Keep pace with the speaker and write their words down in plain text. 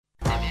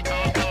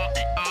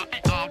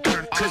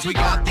Cause we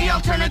got the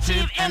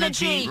alternative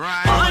energy.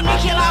 Right.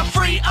 Nuclear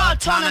free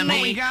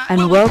autonomy.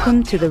 And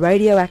welcome to the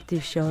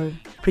Radioactive Show,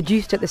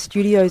 produced at the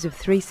studios of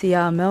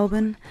 3CR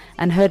Melbourne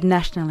and heard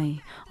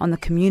nationally on the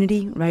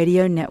Community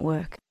Radio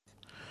Network.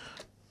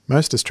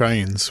 Most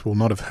Australians will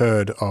not have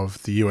heard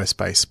of the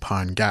US-based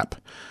Pine Gap,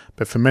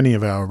 but for many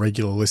of our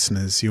regular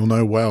listeners, you'll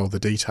know well the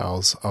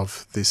details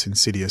of this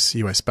insidious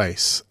US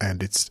base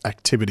and its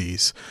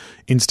activities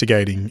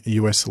instigating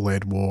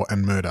US-led war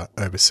and murder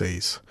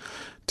overseas.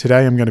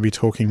 Today I'm going to be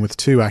talking with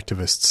two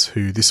activists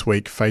who this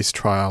week faced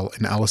trial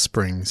in Alice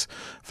Springs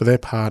for their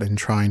part in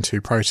trying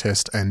to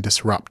protest and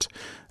disrupt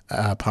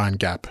Pine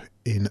Gap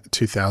in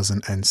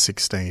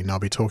 2016. I'll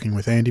be talking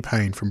with Andy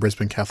Payne from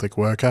Brisbane Catholic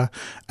Worker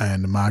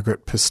and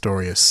Margaret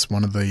Pistorius,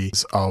 one of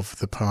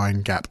the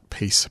Pine Gap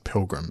Peace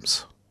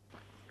Pilgrims.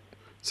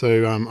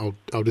 So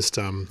I'll just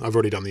I've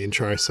already done the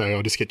intro, so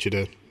I'll just get you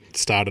to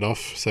start it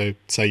off. So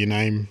say your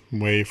name and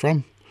where you're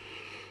from.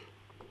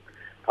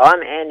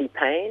 I'm Andy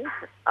Payne,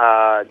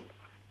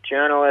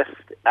 journalist,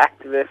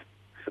 activist,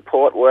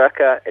 support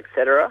worker,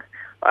 etc.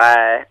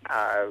 I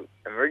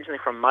am originally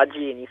from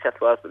Mudgee in New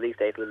South Wales, but these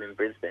days live in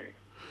Brisbane.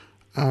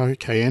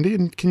 Okay, Andy,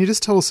 and can you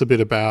just tell us a bit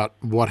about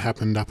what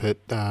happened up at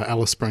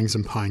Alice Springs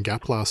and Pine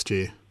Gap last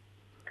year?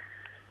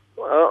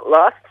 Well,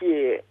 last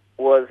year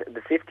was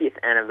the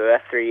 50th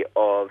anniversary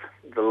of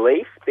the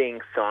lease being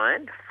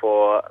signed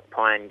for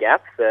Pine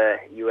Gap, the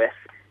US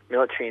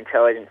military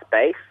intelligence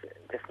base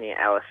just near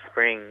Alice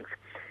Springs.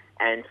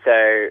 And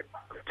so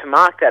to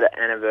mark that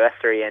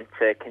anniversary and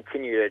to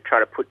continue to try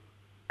to put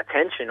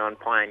attention on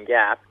Pine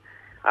Gap,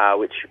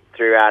 which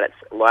throughout its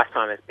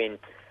lifetime has been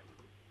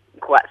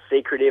quite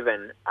secretive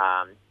and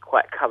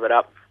quite covered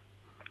up,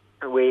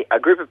 a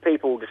group of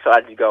people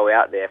decided to go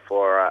out there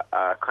for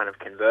a kind of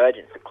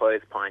convergence, a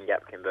closed Pine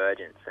Gap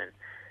convergence. And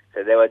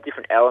so there were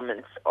different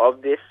elements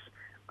of this.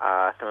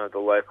 Some of the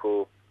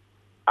local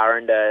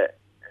Aranda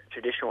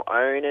traditional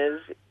owners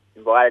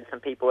invited some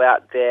people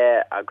out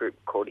there. A group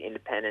called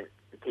Independent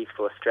and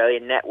Peaceful Australia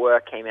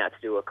Network came out to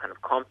do a kind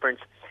of conference.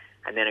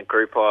 And then a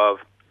group of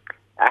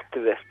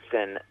activists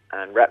and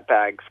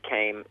ratbags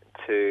came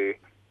to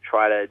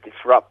try to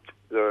disrupt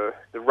the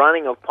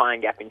running of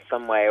Pine Gap in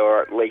some way,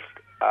 or at least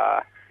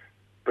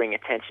bring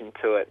attention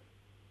to it.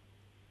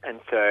 And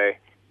so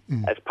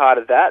as part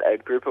of that, a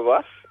group of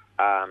us,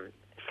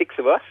 6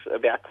 of us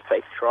about to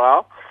face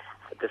trial,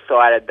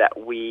 decided that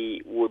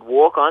we would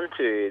walk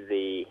onto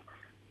the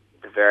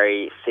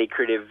very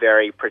secretive,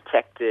 very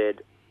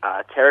protected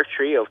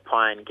territory of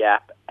Pine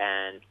Gap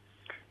and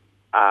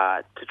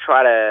to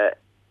try to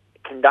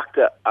conduct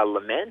a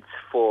lament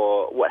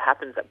for what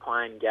happens at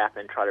Pine Gap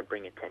and try to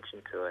bring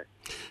attention to it.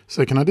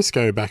 So can I just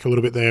go back a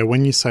little bit there?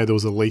 When you say there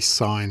was a lease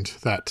signed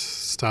that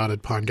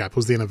started Pine Gap,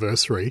 was the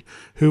anniversary,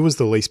 who was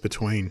the lease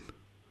between?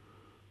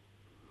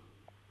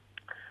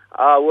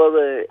 Well,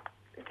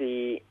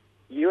 the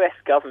US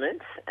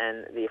government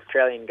and the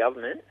Australian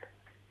government,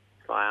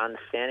 my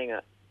understanding,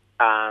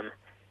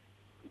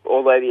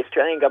 although the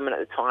Australian government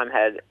at the time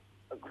had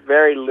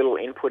very little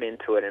input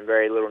into it and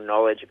very little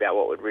knowledge about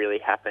what would really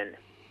happen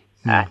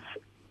at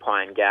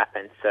Pine Gap,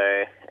 and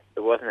so it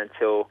wasn't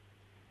until,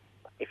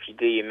 if you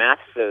do your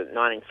maths,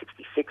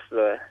 1966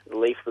 the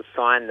lease was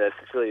signed, the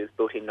facility was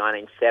built in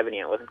 1970,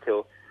 and it wasn't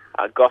until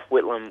Gough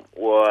Whitlam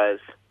was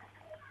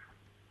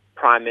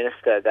Prime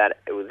Minister that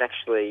it was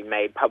actually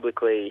made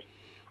publicly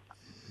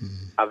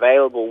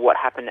available what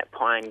happened at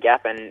Pine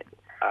Gap, and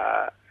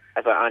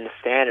as I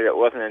understand it, it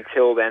wasn't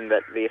until then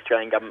that the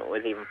Australian government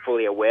was even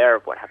fully aware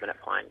of what happened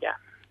at Pine Gap.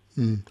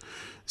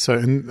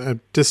 So,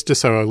 just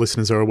so our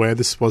listeners are aware,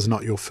 this was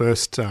not your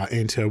first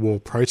anti-war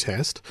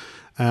protest.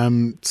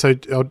 So,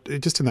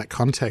 just in that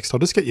context, I'll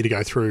just get you to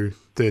go through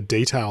the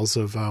details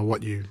of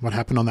what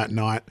happened on that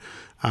night.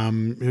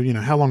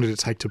 How long did it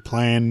take to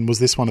plan? Was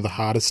this one of the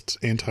hardest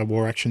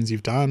anti-war actions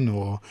you've done,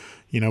 or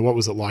what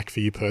was it like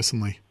for you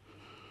personally?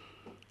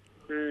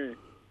 Well,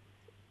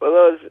 there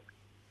was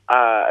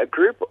a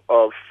group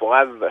of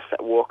 5 of us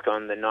that walked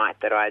on the night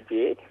that I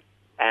did,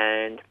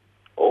 and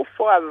all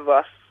 5 of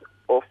us,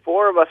 or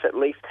 4 of us at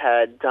least,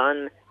 had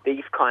done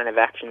these kind of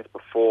actions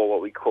before,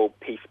 what we call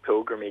peace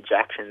pilgrimage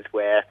actions,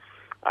 where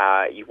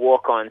you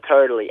walk on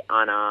totally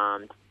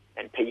unarmed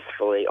and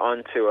peacefully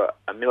onto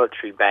a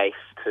military base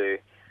to,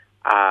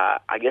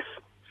 I guess,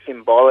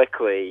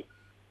 symbolically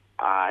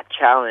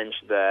challenge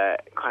the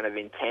kind of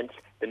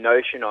the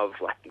notion of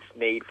like this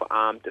need for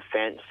armed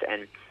defense,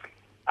 and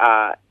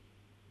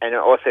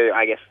also,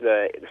 I guess,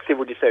 the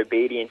civil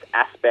disobedience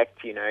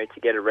aspect, to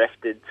get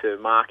arrested to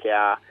mark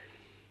our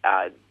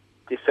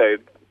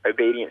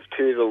disobedience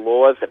to the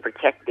laws that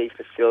protect these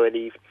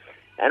facilities,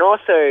 and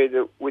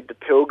also with the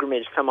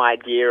pilgrimage, some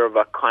idea of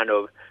a kind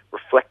of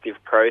reflective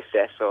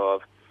process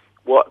of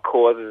what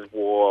causes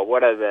war,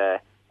 what are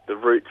the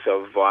roots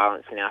of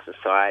violence in our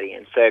society.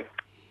 And so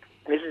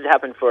this has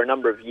happened for a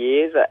number of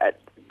years at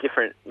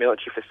different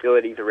military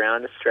facilities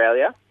around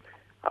Australia,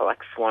 like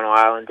Swan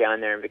Island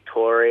down there in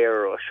Victoria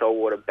or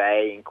Shoalwater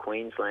Bay in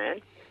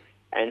Queensland.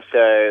 And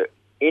so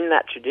in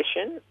that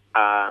tradition,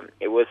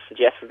 it was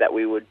suggested that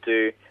we would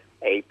do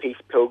a peace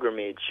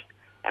pilgrimage,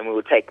 and we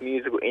would take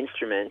musical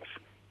instruments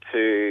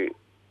to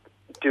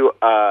do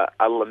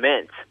a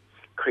lament,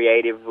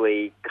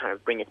 creatively kind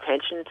of bring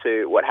attention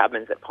to what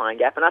happens at Pine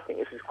Gap. And I think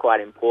this is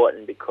quite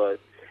important because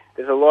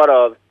there's a lot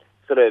of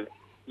sort of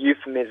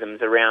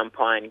euphemisms around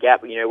Pine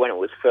Gap. You know, when it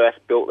was first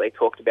built, they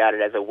talked about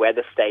it as a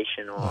weather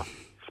station or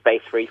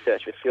space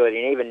research facility,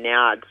 and even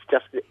now it's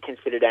just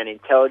considered an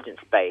intelligence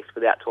base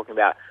without talking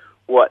about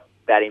what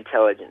that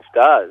intelligence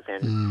does.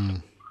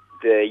 And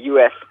the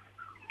U.S.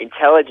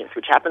 intelligence,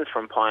 which happens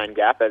from Pine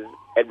Gap, as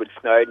Edward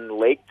Snowden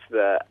leaked,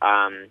 the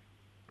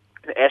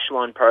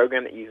Echelon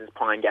program that uses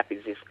Pine Gap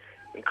is this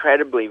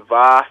incredibly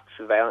vast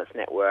surveillance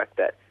network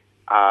that,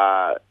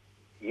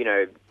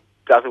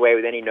 does away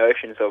with any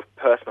notions of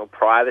personal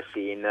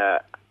privacy and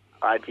the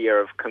idea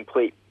of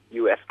complete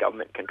U.S.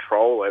 government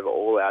control over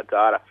all our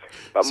data.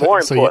 But more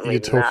importantly, you're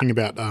talking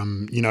about,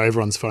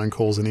 everyone's phone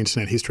calls and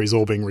internet history is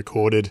all being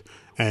recorded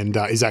and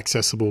is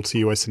accessible to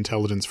U.S.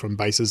 intelligence from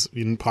bases.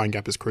 Pine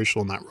Gap is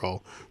crucial in that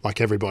role, like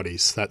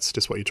everybody's. That's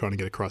just what you're trying to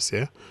get across,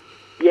 yeah?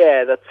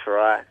 Yeah, that's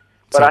right.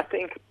 But I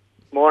think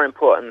more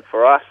important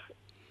for us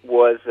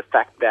was the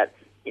fact that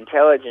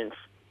intelligence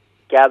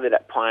gathered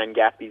at Pine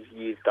Gap is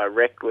used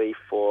directly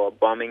for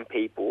bombing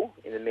people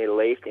in the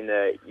Middle East, in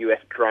the U.S.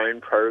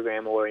 drone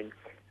program or in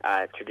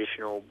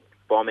traditional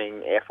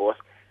bombing Air Force,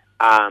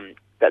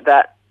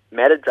 that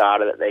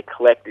metadata that they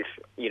collect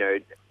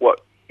is,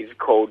 what is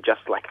called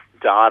just like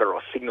data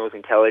or signals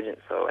intelligence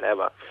or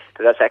whatever,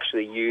 that's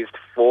actually used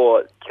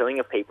for killing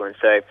of people. And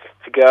so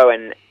to go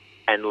and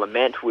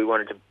lament, we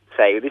wanted to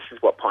say, this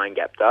is what Pine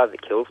Gap does,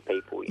 it kills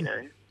people,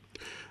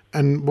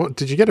 And what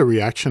did you get a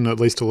reaction, at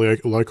least a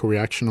local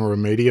reaction or a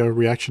media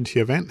reaction to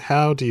your event?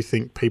 How do you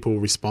think people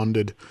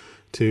responded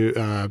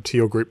to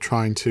your group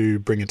trying to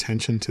bring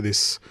attention to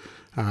this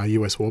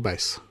US war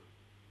base?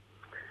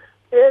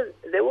 Yeah,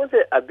 there was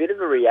a bit of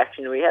a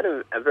reaction. We had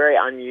a very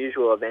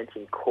unusual event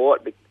in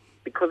court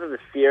because of the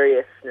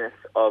seriousness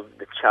of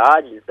the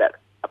charges that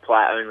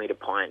apply only to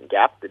Pine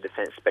Gap, the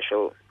Defence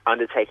Special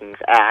Undertakings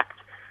Act.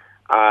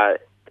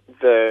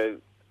 The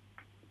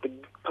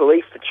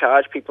police to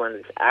charge people under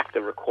this act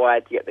are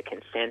required to get the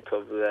consent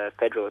of the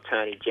Federal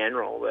Attorney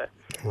General,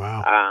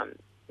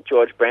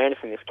 George Brandis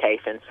in this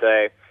case. And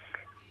so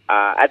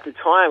at the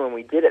time when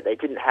we did it, they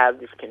didn't have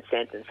this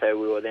consent, and so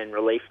we were then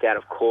released out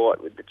of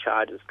court with the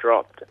charges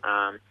dropped.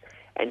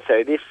 And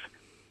so this,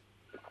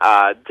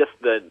 just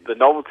the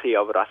novelty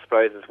of it, I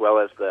suppose, as well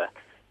as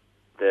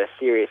the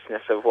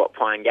seriousness of what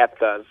Pine Gap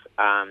does,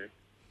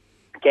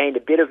 gained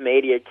a bit of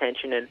media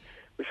attention, and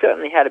we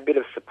certainly had a bit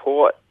of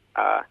support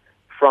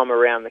from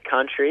around the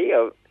country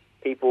of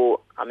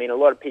people. I mean, a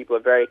lot of people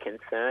are very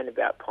concerned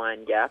about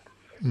Pine Gap.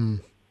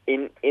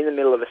 In the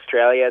middle of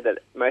Australia, that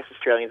most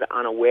Australians are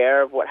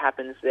unaware of what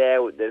happens there.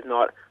 There's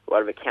not a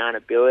lot of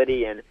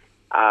accountability, and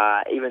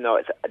even though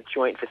it's a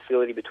joint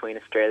facility between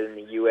Australia and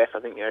the US, I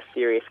think there are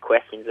serious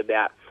questions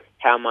about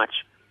how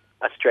much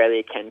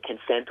Australia can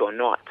consent or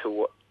not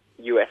to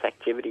US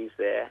activities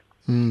there.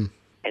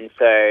 And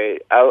so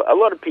a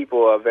lot of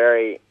people are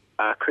very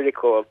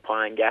critical of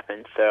Pine Gap,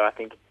 and so I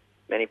think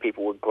many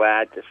people were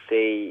glad to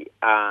see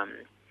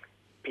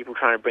people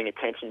trying to bring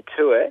attention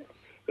to it.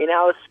 In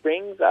Alice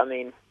Springs, I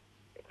mean,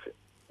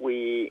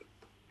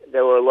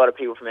 there were a lot of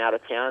people from out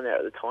of town there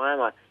at the time.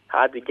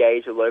 Hard to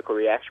gauge the local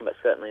reaction, but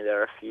certainly there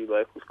are a few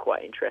locals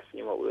quite interested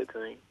in what we were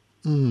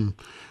doing.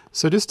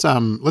 So just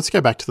let's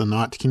go back to the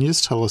night. Can you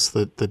just tell us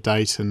the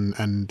date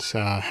and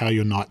how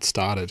your night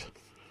started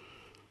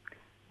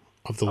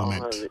of the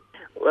lament?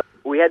 Well,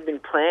 we had been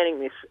planning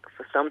this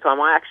for some time.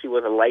 I actually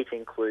was a late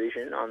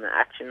inclusion on the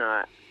action.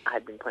 I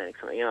had been planning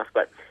something else,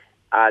 but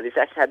this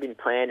action had been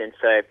planned, and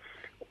so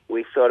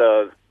we sort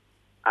of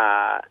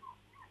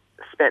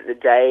spent the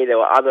day. There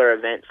were other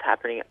events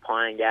happening at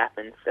Pine Gap,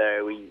 and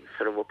so we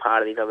sort of were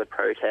part of these other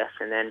protests,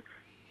 and then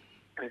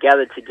we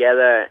gathered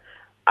together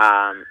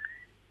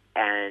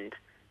and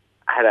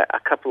I had a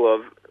couple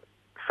of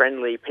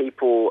friendly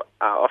people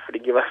offer to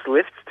give us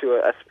lifts to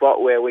a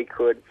spot where we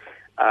could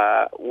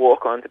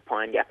walk onto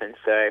Pine Gap, and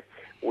so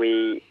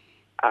we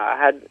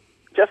had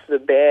just the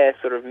bare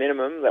sort of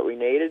minimum that we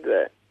needed,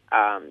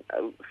 a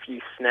few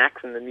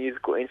snacks and the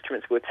musical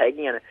instruments we were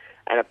taking, and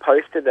a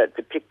poster that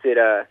depicted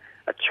a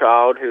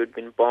child who had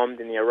been bombed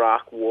in the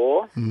Iraq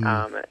War,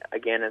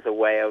 again as a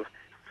way of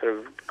sort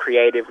of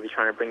creatively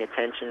trying to bring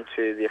attention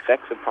to the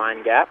effects of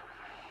Pine Gap.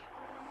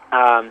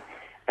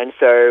 And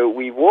so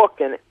we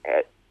walked in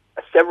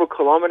several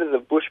kilometres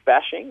of bush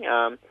bashing.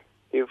 If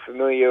you're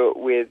familiar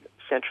with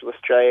Central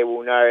Australia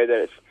will know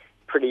that it's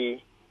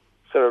pretty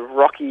sort of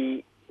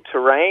rocky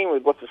terrain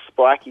with lots of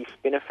spiky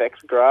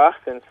spinifex grass,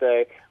 and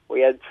so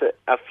we had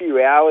a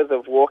few hours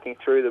of walking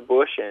through the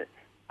bush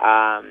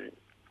and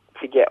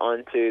to get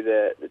onto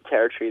the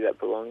territory that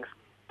belongs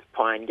to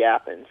Pine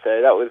Gap, and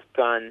so that was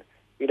done,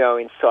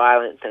 in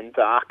silence and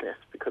darkness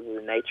because of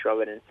the nature of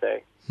it, and so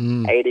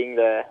aiding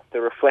the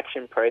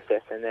reflection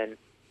process. And then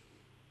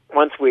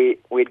once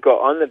we'd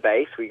got on the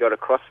base, we got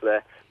across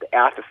the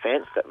outer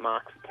fence that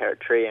marks the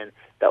territory, and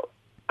that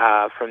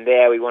from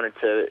there we wanted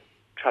to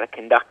try to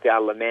conduct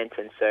our lament,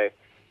 and so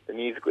the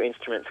musical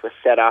instruments were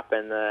set up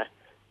and the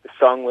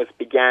song was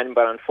began,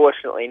 but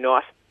unfortunately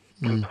not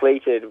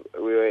completed.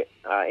 We were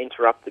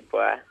interrupted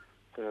by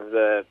some of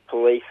the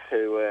police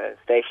who were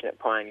stationed at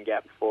Pine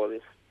Gap for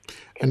this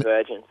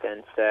convergence,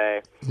 and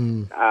so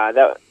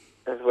that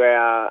was where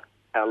our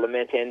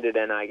lament ended,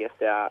 and I guess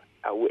our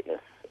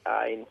witness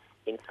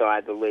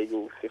inside the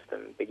legal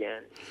system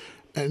began.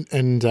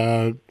 And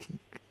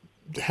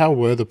how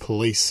were the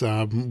police?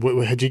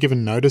 Had you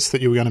given notice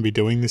that you were going to be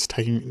doing this,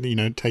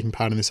 taking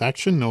part in this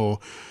action, or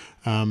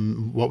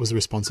what was the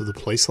response of the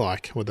police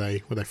like? Were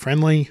they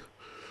friendly?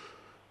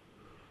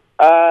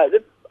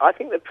 I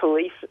think the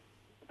police,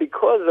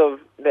 because of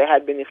there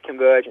had been this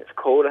convergence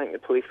called, I think the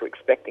police were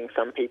expecting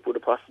some people to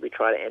possibly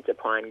try to enter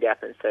Pine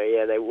Gap, and so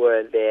they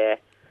were there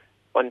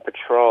on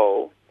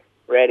patrol,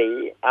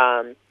 ready.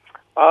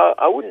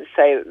 I wouldn't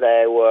say that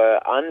they were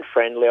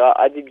unfriendly.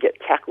 I did get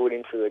tackled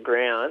into the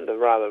ground, a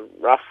rather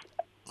rough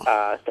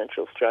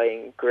Central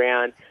Australian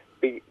ground,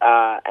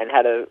 and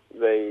had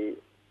the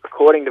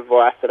recording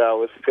device that I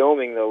was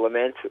filming the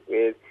lament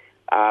with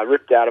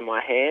ripped out of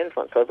my hands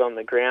once I was on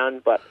the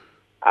ground. But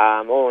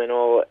all in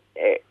all,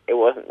 it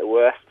wasn't the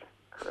worst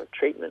kind of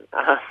treatment.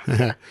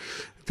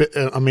 But,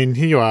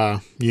 here you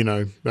are,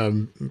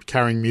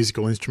 carrying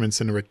musical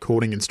instruments and a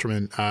recording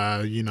instrument,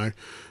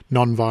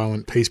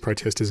 non-violent peace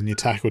protesters, and you're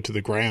tackled to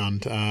the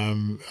ground.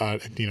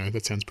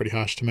 That sounds pretty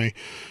harsh to me.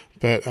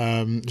 But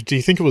do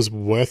you think it was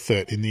worth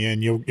it in the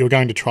end? You're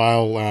going to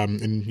trial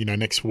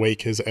next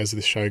week as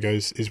this show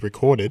is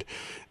recorded,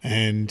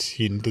 and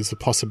there's a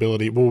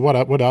possibility. Well, what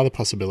are the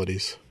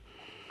possibilities?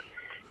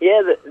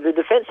 Yeah, the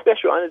Defence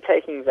Special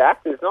Undertakings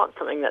Act is not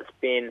something that's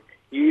been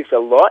used a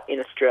lot in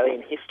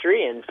Australian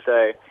history, and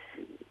so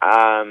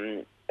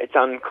it's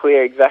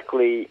unclear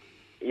exactly,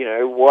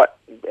 what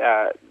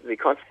the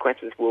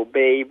consequences will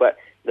be, but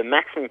the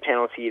maximum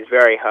penalty is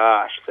very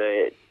harsh. So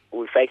it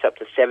will face up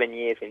to 7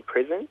 years in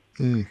prison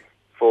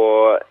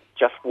for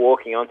just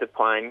walking onto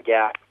Pine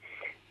Gap,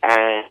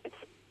 and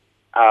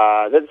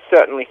that's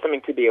certainly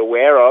something to be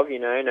aware of.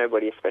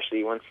 Nobody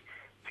especially wants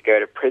to go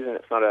to prison.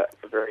 It's not a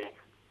very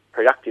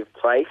productive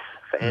place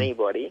for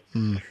anybody.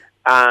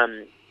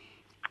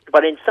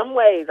 But in some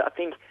ways, I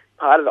think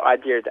part of the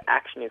idea of the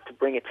action is to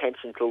bring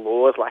attention to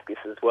laws like this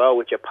as well,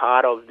 which are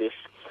part of this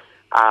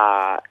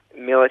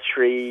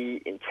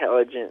military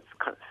intelligence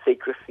kind of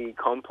secrecy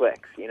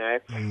complex,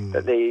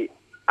 that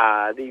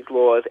these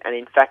laws, and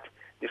in fact,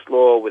 this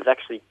law was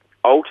actually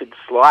altered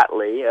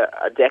slightly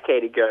a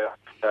decade ago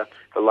after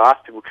the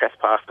last people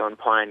trespassed on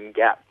Pine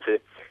Gap to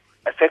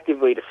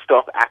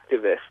stop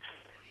activists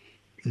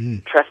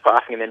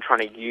trespassing and then trying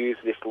to use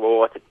this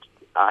law to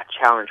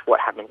challenge what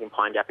happens in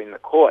Pine Gap in the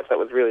courts. That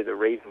was really the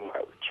reason why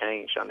it was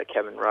changed under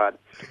Kevin Rudd.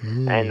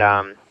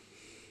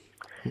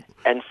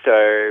 And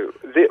so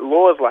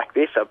laws like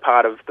this are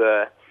part of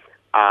the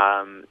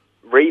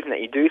reason that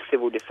you do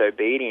civil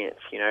disobedience,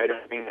 to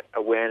bring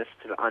awareness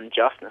to the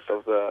unjustness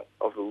of the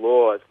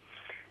laws.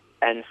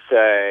 And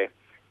so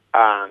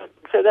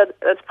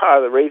that's part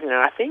of the reason. And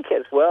I think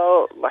as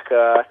well, like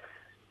a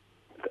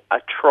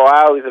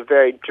trial is a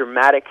very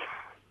dramatic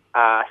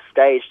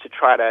stage to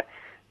try to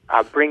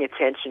bring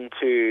attention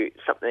to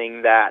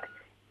something that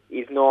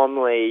is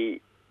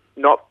normally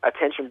not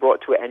attention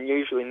brought to it, and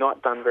usually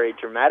not done very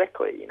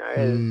dramatically.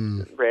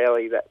 It's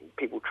rarely that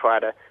people try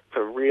to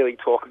really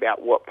talk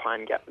about what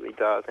Pine Gap really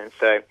does. And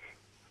so,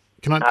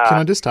 can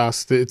I just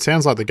ask? It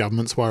sounds like the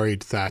government's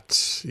worried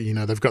that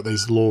they've got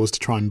these laws to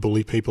try and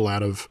bully people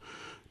out of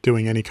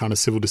doing any kind of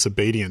civil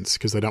disobedience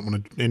because they don't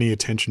want any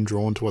attention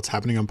drawn to what's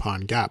happening on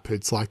Pine Gap.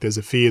 It's like there's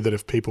a fear that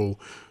if people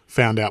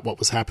found out what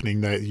was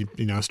happening, that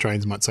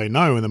Australians might say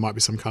no, and there might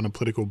be some kind of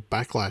political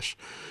backlash.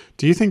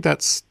 Do you think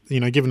that's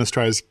given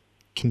Australia's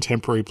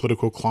contemporary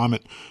political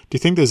climate, do you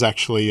think there's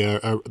actually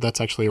that's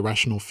actually a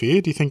rational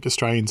fear? Do you think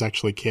Australians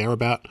actually care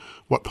about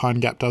what Pine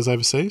Gap does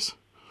overseas?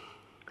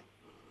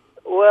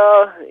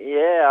 Well,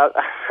 yeah,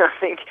 I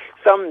think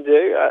some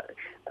do.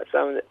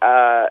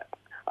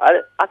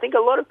 I think a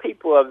lot of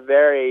people are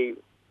very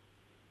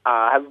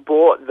have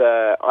bought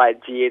the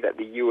idea that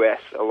the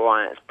US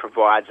alliance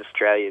provides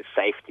Australia's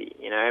safety,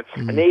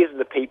 and these are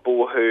the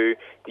people who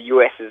the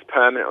US is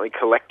permanently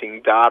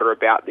collecting data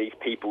about these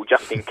people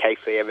just in case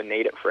they ever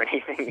need it for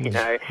anything,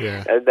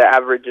 the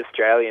average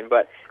Australian.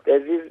 But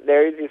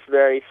there is this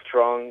very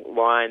strong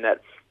line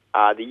that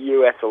the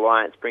US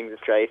alliance brings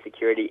Australia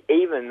security,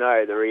 even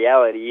though the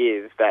reality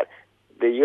is that